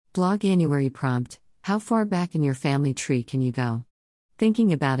Blog January prompt: how far back in your family tree can you go?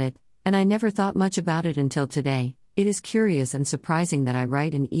 Thinking about it, and I never thought much about it until today, it is curious and surprising that I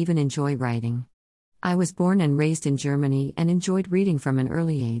write and even enjoy writing. I was born and raised in Germany and enjoyed reading from an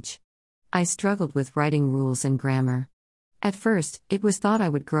early age. I struggled with writing rules and grammar. At first, it was thought I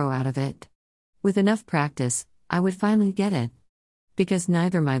would grow out of it. With enough practice, I would finally get it. Because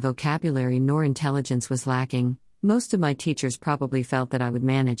neither my vocabulary nor intelligence was lacking, most of my teachers probably felt that I would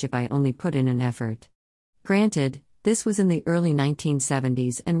manage if I only put in an effort. Granted, this was in the early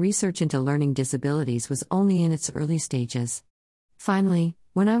 1970s and research into learning disabilities was only in its early stages. Finally,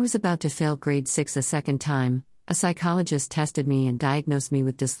 when I was about to fail grade 6 a second time, a psychologist tested me and diagnosed me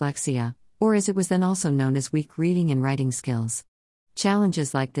with dyslexia, or as it was then also known as weak reading and writing skills.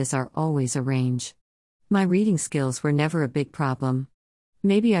 Challenges like this are always a range. My reading skills were never a big problem.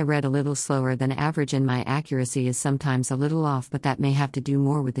 Maybe I read a little slower than average and my accuracy is sometimes a little off, but that may have to do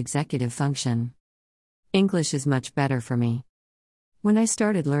more with executive function. English is much better for me. When I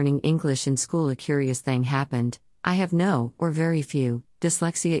started learning English in school, a curious thing happened. I have no, or very few,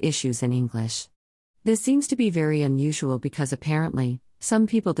 dyslexia issues in English. This seems to be very unusual because apparently, some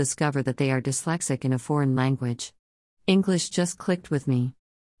people discover that they are dyslexic in a foreign language. English just clicked with me.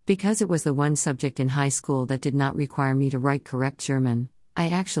 Because it was the one subject in high school that did not require me to write correct German, I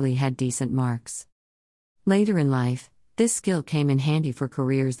actually had decent marks. Later in life, this skill came in handy for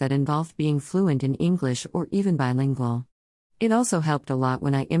careers that involved being fluent in English or even bilingual. It also helped a lot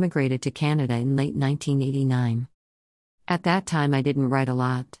when I immigrated to Canada in late 1989. At that time I didn't write a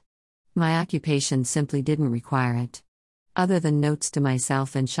lot. My occupation simply didn't require it. Other than notes to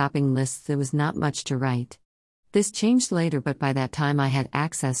myself and shopping lists, there was not much to write. This changed later, but by that time I had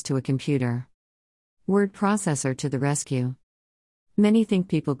access to a computer. Word processor to the rescue. Many think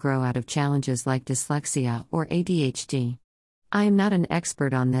people grow out of challenges like dyslexia or ADHD. I am not an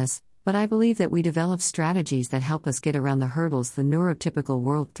expert on this, but I believe that we develop strategies that help us get around the hurdles the neurotypical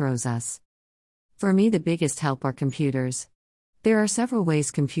world throws us. For me, the biggest help are computers. There are several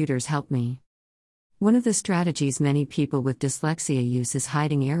ways computers help me. One of the strategies many people with dyslexia use is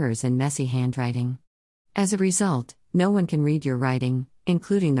hiding errors in messy handwriting. As a result, no one can read your writing,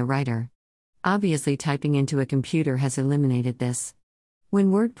 including the writer. Obviously, typing into a computer has eliminated this. When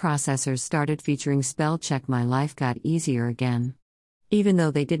word processors started featuring spell check, my life got easier again. Even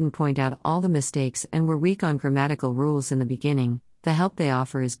though they didn't point out all the mistakes and were weak on grammatical rules in the beginning, the help they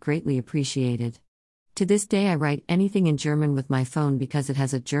offer is greatly appreciated. To this day, I write anything in German with my phone because it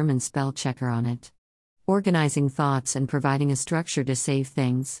has a German spell checker on it. Organizing thoughts and providing a structure to save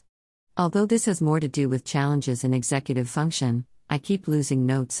things. Although this has more to do with challenges in executive function, I keep losing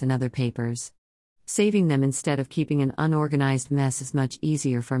notes and other papers. Saving them instead of keeping an unorganized mess is much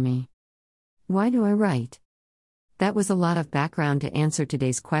easier for me. Why do I write? That was a lot of background to answer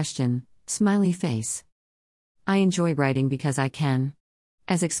today's question, smiley face. I enjoy writing because I can.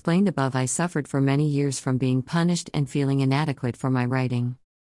 As explained above, I suffered for many years from being punished and feeling inadequate for my writing.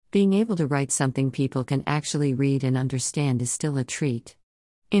 Being able to write something people can actually read and understand is still a treat.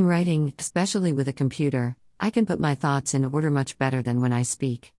 In writing, especially with a computer, I can put my thoughts in order much better than when I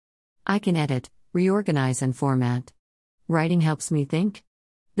speak. I can edit, reorganize and format. Writing helps me think.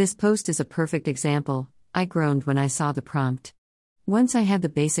 This post is a perfect example. I groaned when I saw the prompt. Once I had the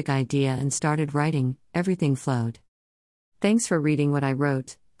basic idea and started writing, everything flowed. Thanks for reading what I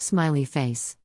wrote, smiley face.